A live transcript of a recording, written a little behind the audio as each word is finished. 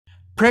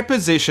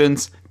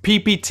Prepositions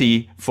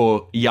PPT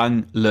for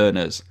young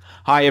learners.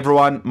 Hi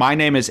everyone, my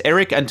name is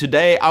Eric and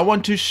today I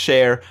want to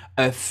share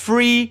a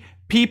free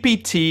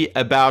PPT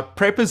about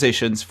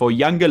prepositions for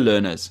younger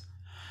learners.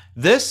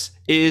 This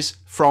is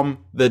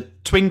from the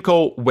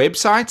Twinkle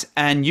website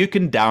and you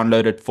can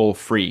download it for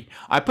free.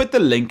 I put the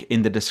link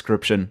in the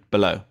description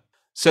below.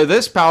 So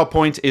this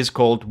PowerPoint is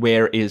called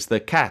Where is the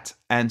Cat?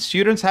 And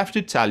students have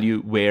to tell you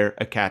where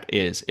a cat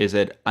is. Is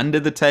it under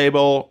the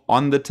table,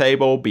 on the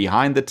table,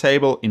 behind the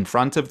table, in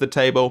front of the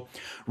table?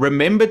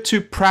 Remember to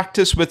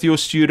practice with your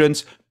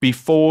students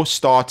before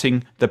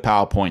starting the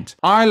PowerPoint.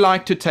 I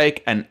like to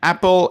take an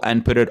apple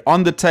and put it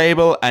on the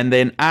table and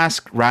then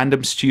ask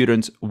random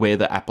students where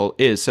the apple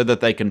is so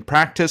that they can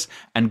practice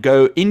and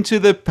go into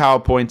the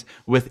PowerPoint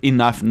with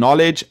enough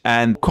knowledge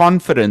and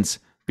confidence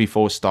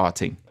before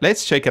starting.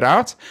 Let's check it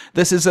out.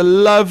 This is a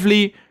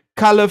lovely,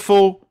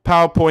 colorful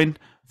PowerPoint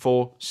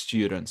for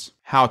students.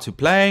 How to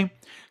play.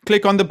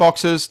 Click on the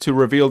boxes to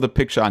reveal the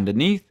picture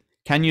underneath.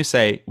 Can you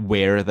say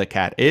where the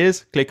cat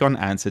is? Click on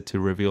answer to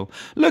reveal.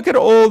 Look at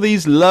all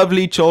these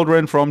lovely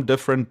children from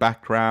different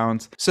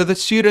backgrounds so that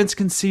students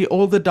can see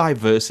all the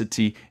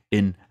diversity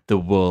in the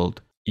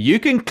world.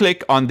 You can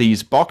click on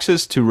these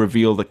boxes to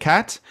reveal the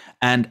cat,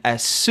 and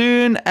as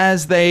soon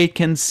as they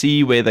can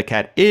see where the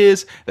cat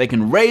is, they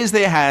can raise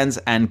their hands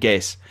and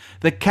guess.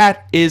 The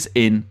cat is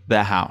in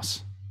the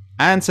house.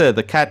 Answer,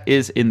 the cat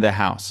is in the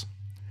house.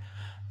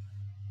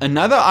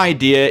 Another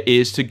idea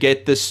is to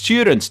get the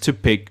students to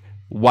pick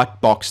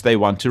what box they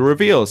want to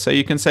reveal. So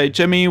you can say,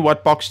 Jimmy,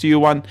 what box do you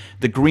want?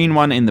 The green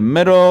one in the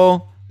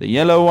middle, the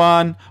yellow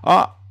one.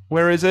 Oh,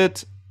 where is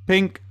it?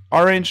 Pink,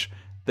 orange.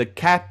 The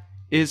cat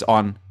is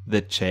on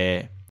the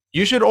chair.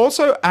 You should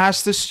also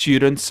ask the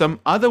students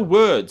some other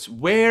words.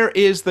 Where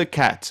is the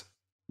cat?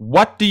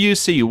 What do you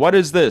see? What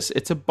is this?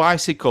 It's a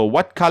bicycle.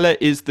 What color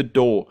is the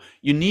door?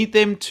 You need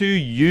them to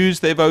use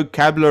their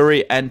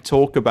vocabulary and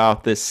talk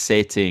about this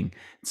setting.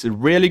 It's a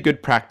really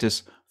good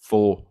practice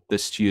for the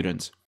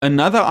students.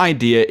 Another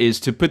idea is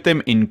to put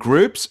them in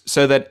groups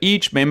so that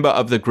each member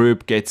of the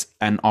group gets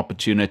an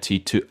opportunity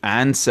to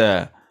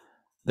answer.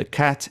 The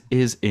cat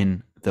is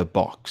in the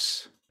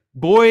box.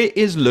 Boy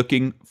is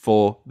looking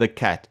for the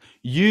cat.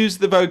 Use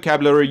the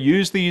vocabulary,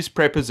 use these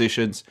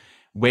prepositions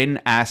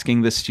when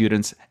asking the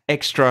students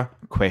extra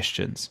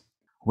questions.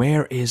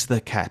 Where is the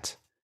cat?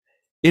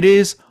 It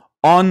is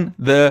on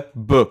the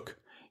book.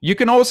 You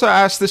can also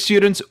ask the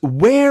students,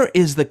 where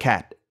is the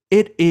cat?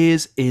 It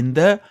is in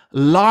the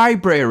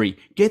library.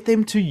 Get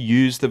them to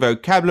use the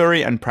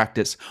vocabulary and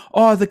practice.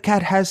 Oh, the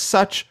cat has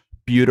such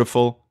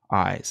beautiful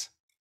eyes.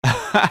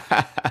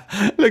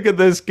 Look at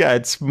this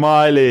cat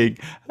smiling.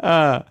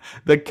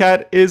 The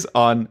cat is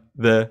on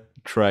the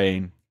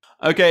train.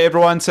 Okay,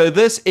 everyone, so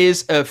this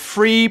is a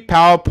free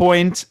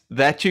PowerPoint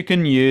that you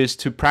can use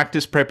to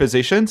practice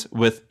prepositions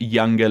with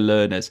younger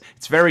learners.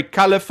 It's very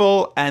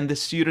colorful and the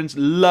students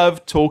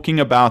love talking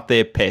about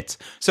their pets.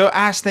 So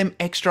ask them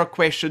extra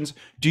questions.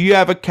 Do you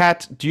have a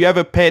cat? Do you have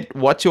a pet?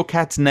 What's your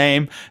cat's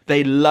name?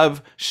 They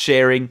love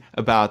sharing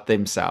about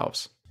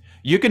themselves.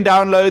 You can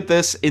download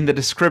this in the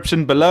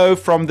description below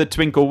from the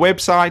Twinkle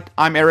website.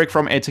 I'm Eric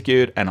from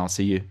Etacude, and I'll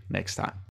see you next time.